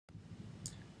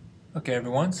Okay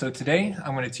everyone, so today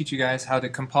I'm going to teach you guys how to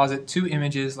composite two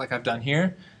images like I've done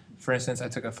here. For instance, I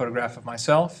took a photograph of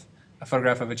myself, a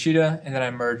photograph of a cheetah, and then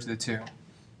I merged the two.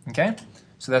 Okay,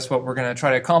 so that's what we're going to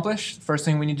try to accomplish. First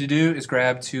thing we need to do is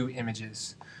grab two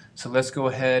images. So let's go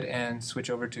ahead and switch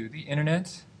over to the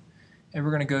internet, and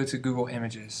we're going to go to Google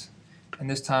Images. And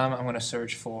this time I'm going to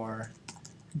search for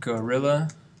gorilla,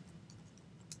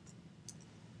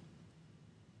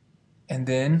 and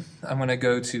then I'm going to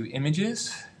go to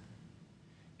images.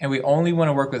 And we only want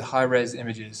to work with high-res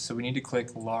images, so we need to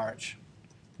click large.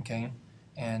 Okay,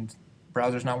 and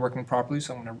browser's not working properly,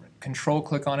 so I'm going to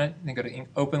control-click on it, and then go to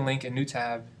open link in new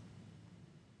tab,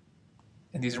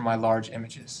 and these are my large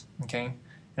images. Okay, and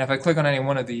if I click on any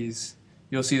one of these,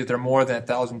 you'll see that they're more than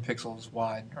 1,000 pixels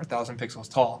wide or 1,000 pixels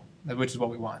tall, which is what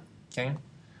we want. Okay,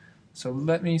 so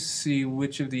let me see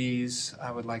which of these I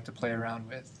would like to play around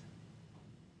with.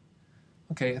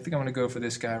 Okay, I think I'm going to go for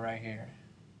this guy right here.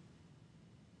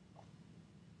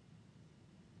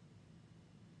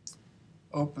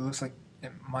 Oh, it looks like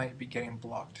it might be getting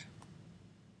blocked.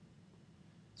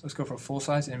 So let's go for a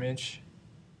full-size image.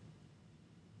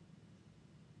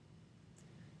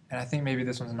 And I think maybe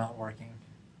this one's not working.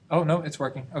 Oh, no, it's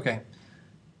working. Okay.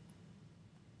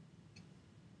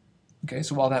 Okay,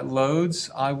 so while that loads,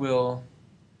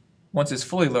 once it's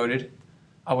fully loaded,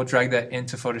 I will drag that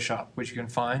into Photoshop, which you can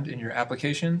find in your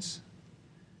Applications,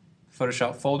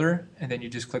 Photoshop folder, and then you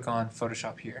just click on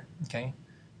Photoshop here. Okay,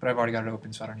 but I've already got it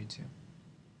open, so I don't need to.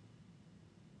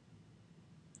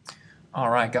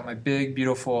 Alright, got my big,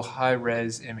 beautiful,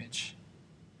 high-res image.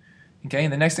 Okay,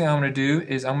 and the next thing I'm going to do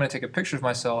is I'm going to take a picture of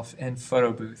myself in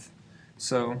Photo Booth.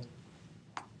 So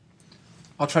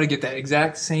I'll try to get that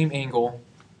exact same angle.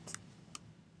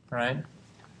 Alright,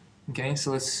 okay,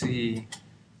 so let's see.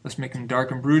 Let's make him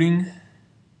dark and brooding,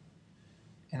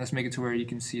 and let's make it to where you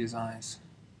can see his eyes.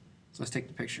 So let's take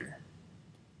the picture.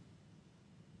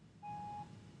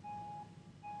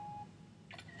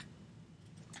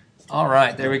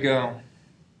 Alright, there we go.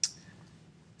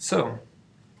 So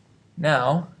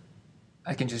now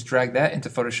I can just drag that into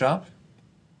Photoshop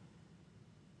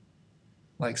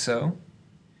like so,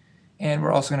 and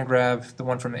we're also going to grab the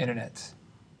one from the internet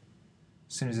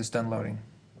as soon as it's done loading.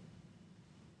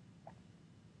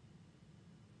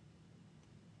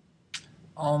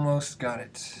 Almost got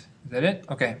it. Is that it?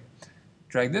 Okay.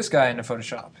 Drag this guy into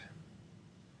Photoshop.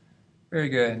 Very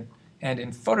good. And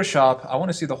in Photoshop, I want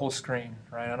to see the whole screen,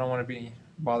 right? I don't want to be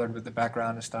bothered with the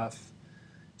background and stuff.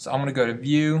 So I'm going to go to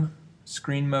View,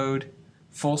 Screen Mode,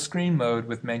 Full Screen Mode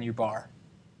with Menu Bar.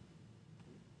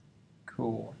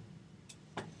 Cool.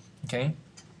 Okay.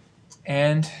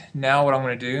 And now what I'm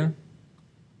going to do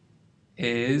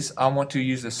is I want to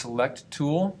use the Select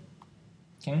tool.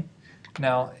 Okay.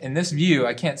 Now in this view,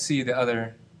 I can't see the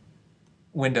other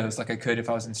windows like I could if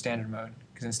I was in standard mode.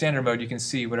 Because in standard mode, you can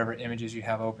see whatever images you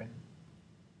have open.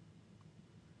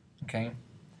 Okay.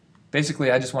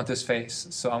 Basically, I just want this face,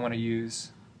 so I'm going to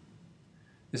use,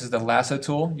 this is the lasso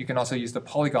tool. You can also use the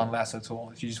polygon lasso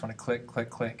tool if you just want to click, click,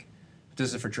 click. But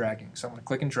this is for dragging. So I'm going to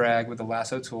click and drag with the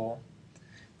lasso tool.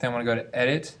 Then I'm going to go to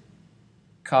Edit,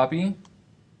 Copy,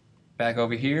 back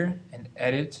over here, and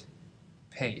Edit,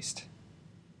 Paste.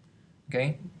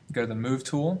 Okay, go to the Move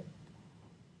tool,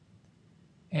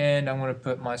 and I'm going to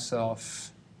put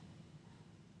myself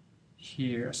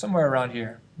here, somewhere around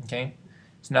here. Okay,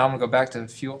 so now I'm going to go back to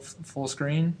full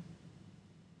screen,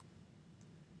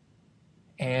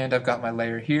 and I've got my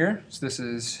layer here. So this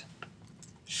is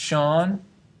Sean,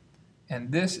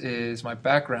 and this is my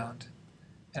background.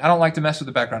 And I don't like to mess with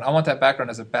the background. I want that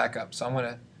background as a backup, so I'm going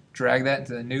to drag that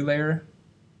into the new layer,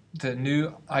 the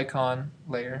new icon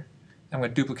layer. I'm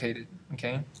going to duplicate it,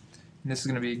 okay? And this is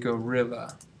going to be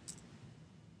gorilla.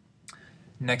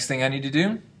 Next thing I need to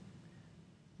do,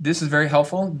 this is very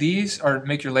helpful. These are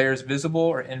make your layers visible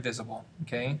or invisible,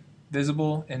 okay?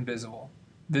 Visible, invisible,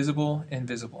 visible,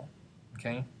 invisible,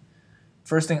 okay?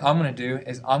 First thing I'm going to do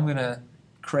is I'm going to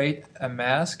create a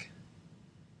mask.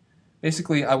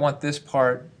 Basically, I want this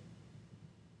part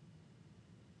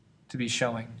to be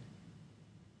showing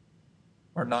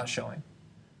or not showing,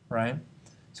 right?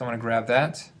 So I'm going to grab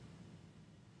that,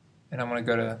 and I'm going to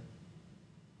go to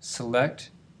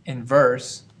Select,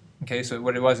 Inverse. Okay, so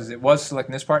what it was is it was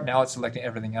selecting this part, now it's selecting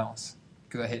everything else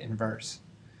because I hit Inverse.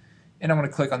 And I'm going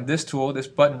to click on this tool, this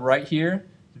button right here.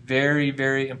 Very,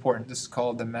 very important. This is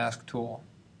called the Mask tool.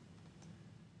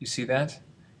 You see that?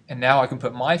 And now I can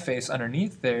put my face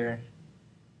underneath there,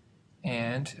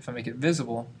 and if I make it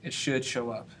visible, it should show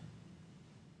up.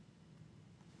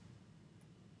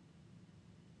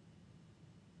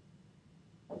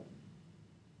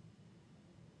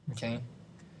 Okay,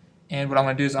 and what I'm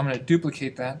going to do is I'm going to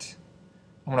duplicate that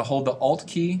I'm going to hold the Alt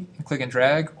key and click and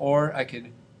drag, or I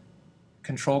could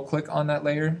control click on that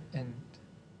layer and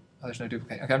there's no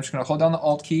duplicate. Okay, I'm just going to hold down the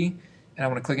Alt key and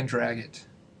I'm going to click and drag it.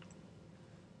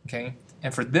 Okay,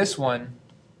 and for this one,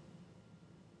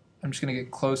 I'm just going to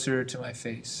get closer to my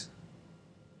face.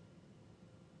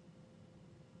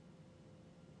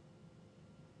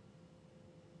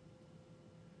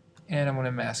 And I'm going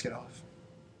to mask it off.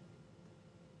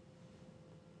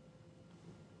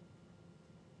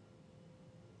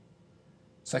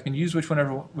 So I can use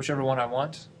whichever one I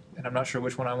want, and I'm not sure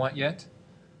which one I want yet,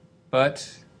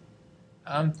 but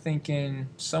I'm thinking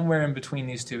somewhere in between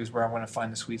these two is where I'm going to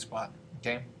find the sweet spot.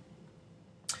 Okay.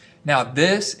 Now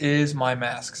this is my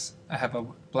masks. I have a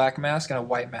black mask and a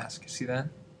white mask. See that?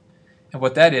 And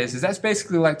what that is that's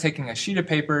basically like taking a sheet of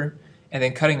paper and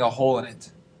then cutting a hole in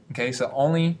it. Okay, so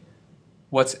only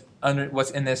what's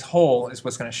in this hole is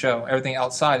what's going to show. Everything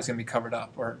outside is going to be covered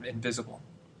up or invisible.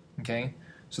 Okay,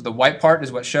 so the white part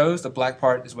is what shows, the black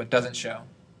part is what doesn't show.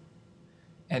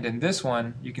 And in this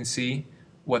one, you can see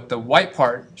what the white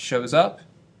part shows up,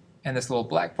 and this little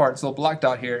black part, this little black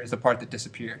dot here, is the part that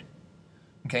disappeared.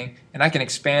 Okay, and I can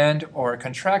expand or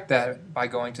contract that by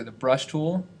going to the brush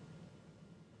tool,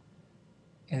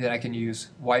 and then I can use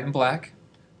white and black.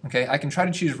 Okay, I can try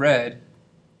to choose red,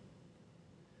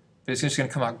 but it's just going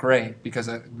to come out gray because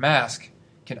a mask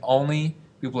can only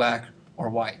be black or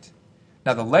white.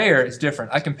 Now the layer is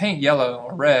different. I can paint yellow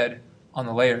or red on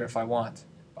the layer if I want.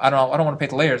 I don't want to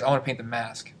paint the layers, I want to paint the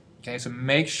mask. Okay, so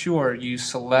make sure you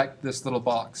select this little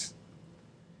box.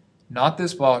 Not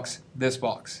this box, this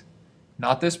box.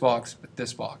 Not this box, but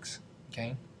this box.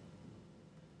 Okay?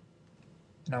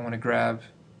 And I want to grab,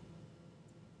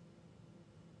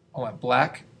 I want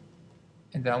black,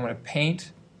 and then I'm going to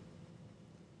paint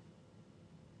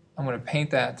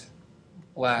that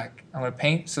black. I'm going to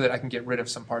paint so that I can get rid of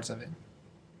some parts of it.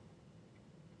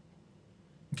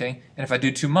 Okay? And if I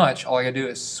do too much, all I got to do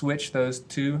is switch those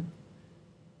two,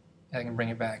 and I can bring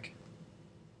it back.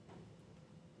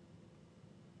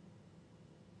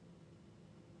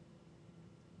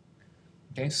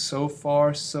 Okay, so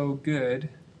far so good.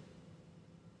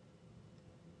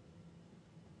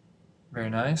 Very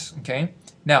nice. Okay.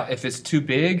 Now, if it's too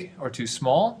big or too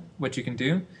small, what you can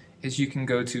do is you can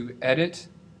go to Edit,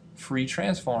 Free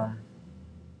Transform.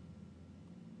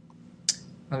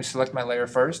 Let me select my layer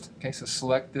first. Okay, so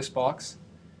select this box,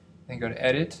 then go to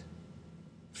Edit,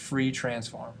 Free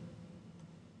Transform.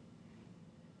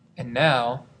 And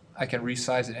now I can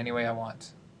resize it any way I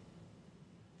want.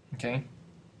 Okay.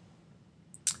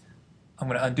 I'm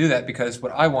going to undo that because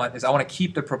what I want is I want to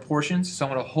keep the proportions. So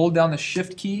I'm going to hold down the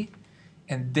Shift key,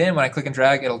 and then when I click and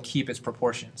drag, it'll keep its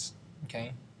proportions.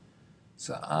 Okay.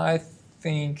 So I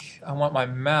think I want my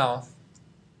mouth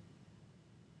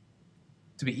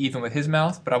to be even with his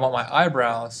mouth, but I want my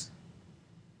eyebrows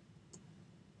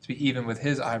to be even with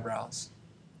his eyebrows.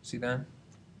 See that?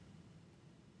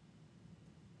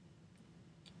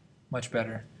 Much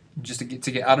better. Just to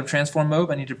get out of transform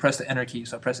mode, I need to press the Enter key.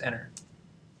 So I press Enter.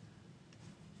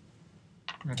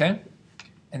 Okay,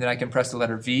 and then I can press the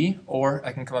letter V, or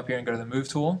I can come up here and go to the Move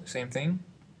tool, same thing.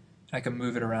 I can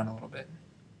move it around a little bit.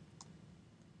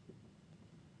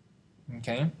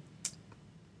 Okay,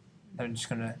 I'm just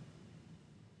going to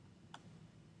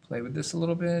play with this a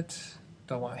little bit.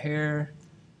 Do I want hair,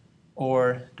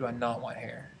 or do I not want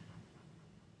hair?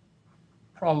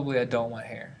 Probably I don't want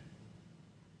hair.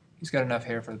 He's got enough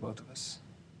hair for the both of us.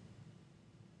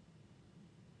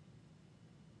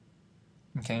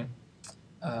 Okay.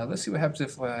 Let's see what happens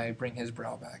if I bring his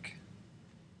brow back.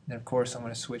 And of course, I'm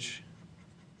going to switch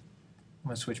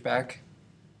back,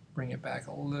 bring it back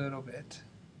a little bit.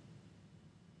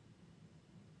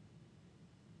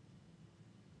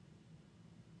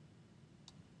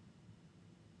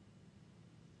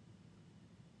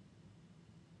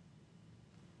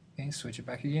 Okay, switch it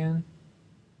back again.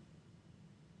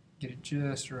 Get it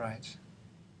just right.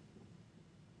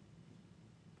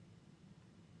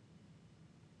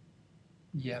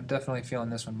 Yeah, I'm definitely feeling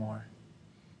this one more.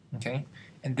 Okay,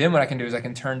 and then what I can do is I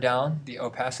can turn down the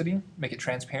opacity, make it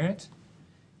transparent,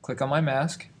 click on my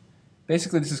mask.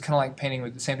 Basically, this is kind of like painting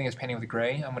with the same thing as painting with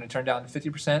gray. I'm going to turn down to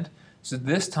 50%, so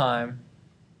this time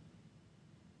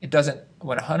it doesn't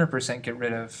 100% get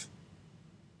rid of,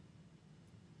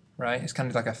 right? It's kind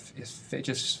of like it's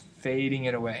just fading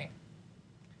it away.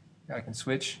 I can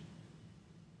switch,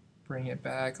 bring it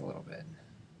back a little bit.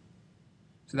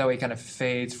 So that way it kind of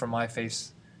fades from my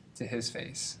face to his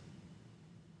face.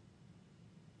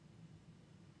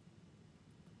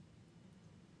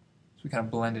 So we kind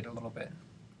of blend it a little bit.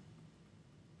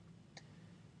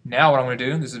 Now what I'm going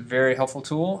to do, this is a very helpful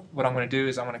tool, what I'm going to do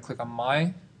is I'm going to click on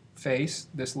my face,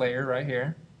 this layer right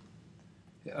here.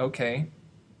 Okay.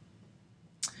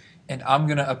 And I'm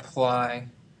going to apply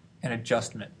an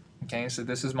adjustment. Okay, so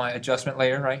this is my adjustment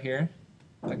layer right here.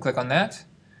 If I click on that,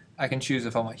 I can choose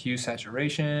if I want hue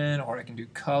saturation, or I can do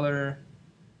color.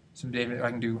 I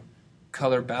can do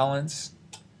color balance.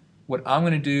 What I'm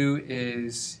going to do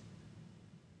is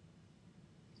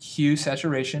hue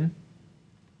saturation,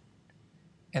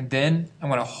 and then I'm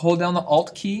going to hold down the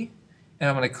Alt key and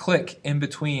I'm going to click in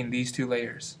between these two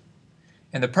layers.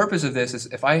 And the purpose of this is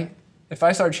if I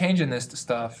start changing this to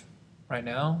stuff right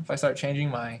now, if I start changing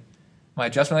my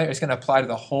adjustment layer, it's going to apply to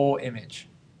the whole image.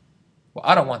 Well,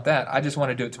 I don't want that. I just want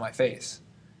to do it to my face.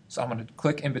 So I'm going to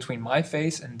click in between my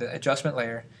face and the adjustment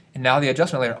layer, and now the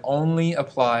adjustment layer only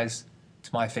applies to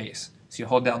my face. So you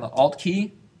hold down the Alt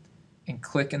key and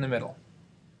click in the middle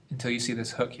until you see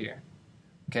this hook here.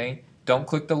 Okay? Don't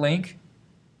click the link.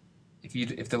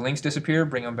 If the links disappear,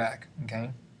 bring them back.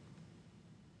 Okay?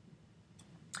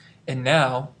 And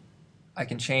now I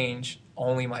can change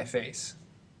only my face.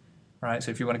 All right?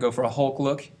 So if you want to go for a Hulk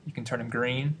look, you can turn them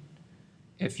green.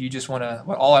 If you just want to,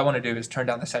 all I want to do is turn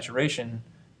down the saturation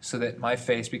so that my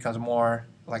face becomes more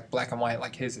like black and white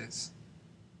like his is.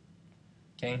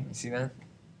 Okay, you see that?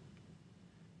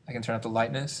 I can turn up the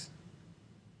lightness.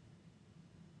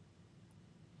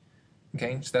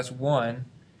 Okay, so that's one.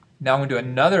 Now I'm going to do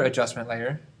another adjustment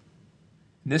layer.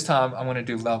 This time I'm going to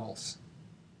do levels.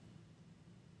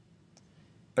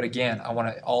 But again, I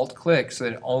want to Alt click so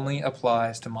that it only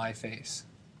applies to my face.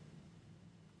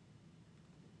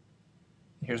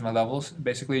 Here's my levels.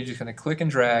 Basically, you're just going to click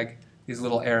and drag these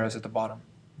little arrows at the bottom.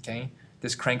 Okay,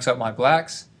 this cranks up my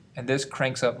blacks, and this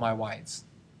cranks up my whites.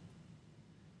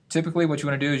 Typically, what you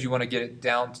want to do is you want to get it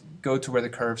down, go to where the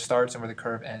curve starts and where the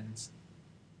curve ends.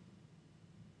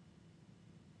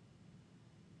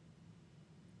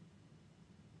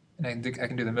 And I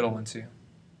can do the middle one too.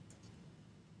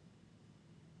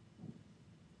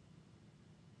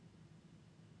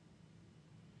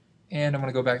 And I'm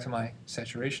going to go back to my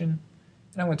saturation.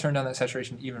 And I'm going to turn down that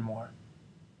saturation even more.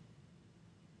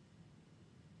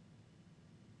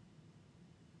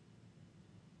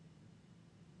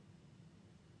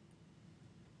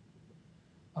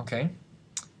 Okay,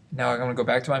 now I'm going to go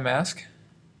back to my mask,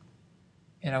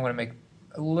 and I'm going to make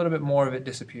a little bit more of it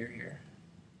disappear here.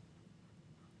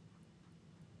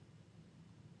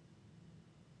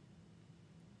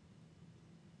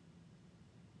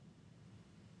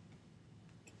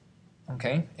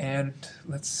 Okay, and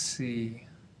let's see.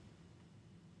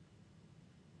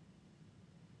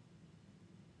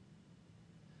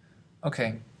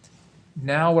 Okay,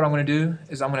 now what I'm going to do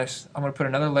is I'm going to put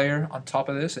another layer on top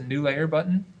of this, a new layer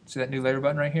button. See that new layer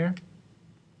button right here?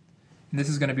 And this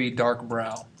is going to be dark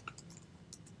brown.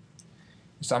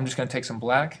 So I'm just going to take some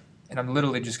black, and I'm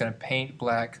literally just going to paint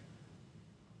black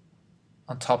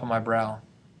on top of my brow.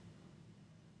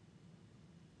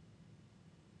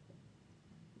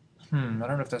 I don't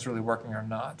know if that's really working or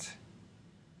not.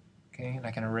 Okay, and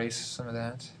I can erase some of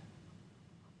that.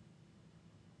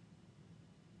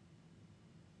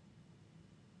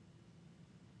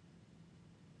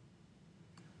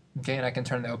 Okay, and I can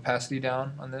turn the opacity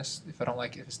down on this if I don't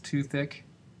like it, if it's too thick.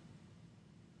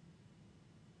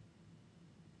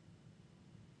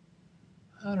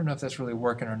 I don't know if that's really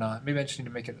working or not. Maybe I just need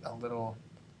to make it a little,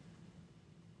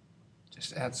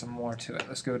 just add some more to it.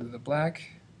 Let's go to the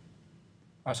black.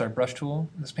 Oh, sorry, brush tool.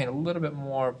 Let's paint a little bit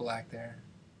more black there.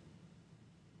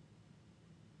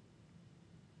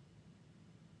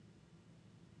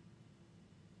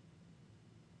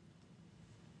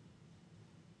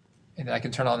 And I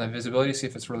can turn on the visibility, see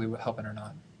if it's really helping or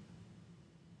not.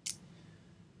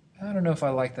 I don't know if I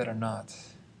like that or not.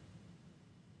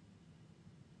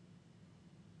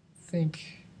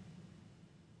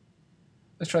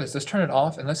 Let's try this. Let's turn it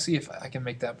off, and let's see if I can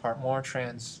make that part more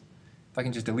if I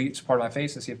can just delete part of my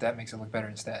face and see if that makes it look better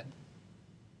instead.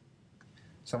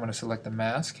 So I'm going to select the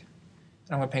mask,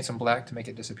 and I'm going to paint some black to make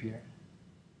it disappear.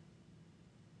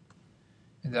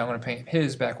 And then I'm going to paint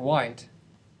his back white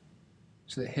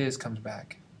so that his comes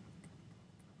back.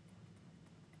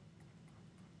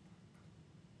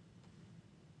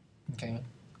 Okay.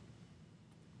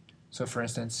 So for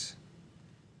instance,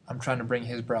 I'm trying to bring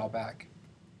his brow back.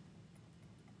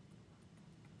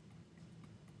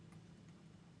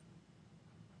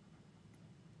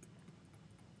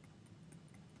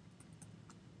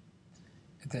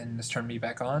 And then let's turn me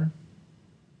back on.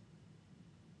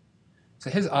 So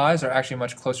his eyes are actually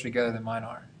much closer together than mine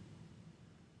are.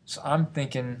 So I'm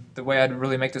thinking the way I'd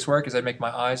really make this work is I'd make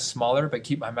my eyes smaller but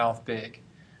keep my mouth big.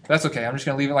 But that's okay. I'm just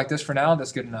going to leave it like this for now.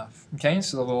 That's good enough. Okay,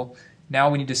 so now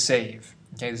we need to save.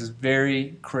 Okay, this is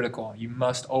very critical. You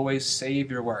must always save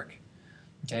your work.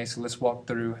 Okay, so let's walk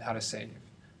through how to save.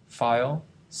 File,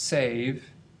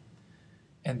 save,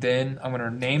 and then I'm going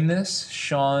to name this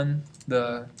Sean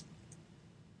the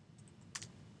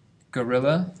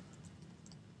Gorilla.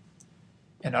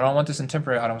 And I don't want this in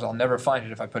temporary items. I'll never find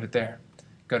it if I put it there.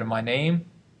 Go to my name,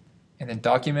 and then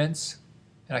Documents,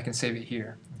 and I can save it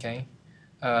here. Okay.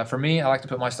 For me, I like to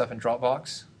put my stuff in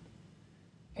Dropbox,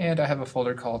 and I have a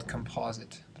folder called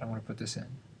Composite that I'm going to put this in.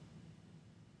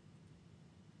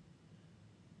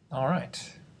 All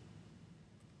right.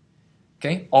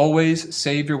 Okay. Always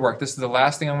save your work. This is the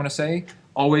last thing I'm going to say.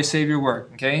 Always save your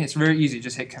work. Okay. It's very easy.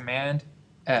 Just hit Command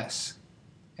S,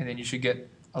 and then you should get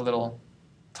a little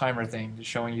timer thing just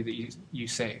showing you that you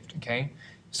saved. Okay.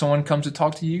 If someone comes to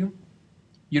talk to you,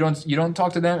 you don't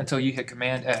talk to them until you hit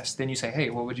Command S. Then you say, hey,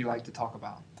 what would you like to talk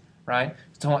about? Right?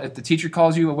 So if the teacher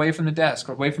calls you away from the desk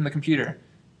or away from the computer,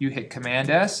 you hit Command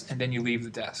S and then you leave the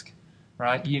desk.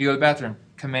 Right? You need to go to the bathroom.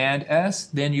 Command S,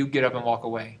 then you get up and walk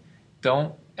away.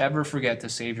 Don't ever forget to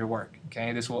save your work.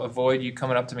 Okay? This will avoid you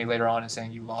coming up to me later on and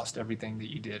saying you lost everything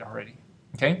that you did already.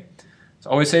 Okay? So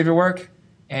always save your work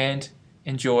and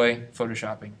enjoy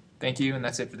photoshopping. Thank you, and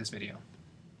that's it for this video.